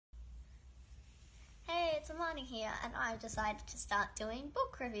it's Amani here, and I've decided to start doing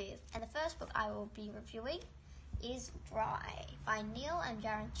book reviews. And the first book I will be reviewing is Dry by Neil and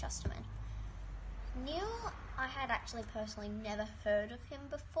Jaron Shusterman. Neil, I had actually personally never heard of him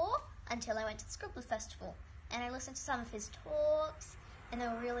before until I went to the Scribbler Festival, and I listened to some of his talks, and they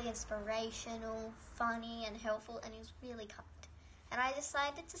were really inspirational, funny, and helpful, and he was really kind. And I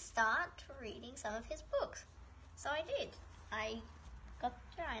decided to start reading some of his books. So I did. I got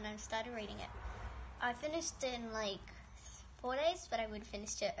Dry and I started reading it. I finished in 4 days, but I would have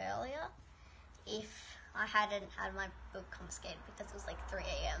finished it earlier if I hadn't had my book confiscated because it was 3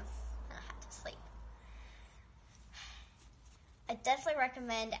 a.m. and I had to sleep. I definitely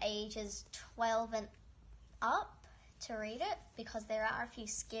recommend ages 12 and up to read it because there are a few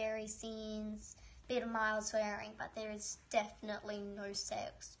scary scenes, a bit of mild swearing, but there is definitely no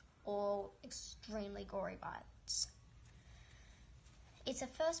sex or extremely gory violence. It's a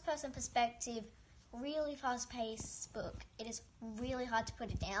first-person perspective, really fast-paced book. It is really hard to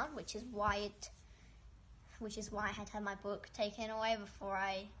put it down, which is why I had to have my book taken away before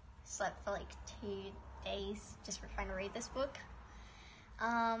I slept for 2 days just for trying to read this book.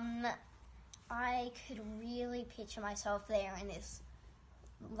 I could really picture myself there in this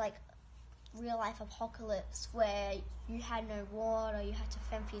real life apocalypse where you had no water, you had to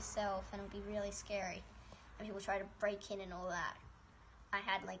fend for yourself, and it would be really scary. And people try to break in and all that. I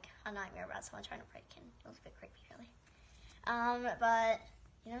had a nightmare about someone trying to break in. It was a bit creepy, really. But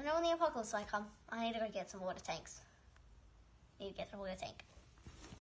you never know when the apocalypse might come. I need to go get some water tanks. Need to get a water tank.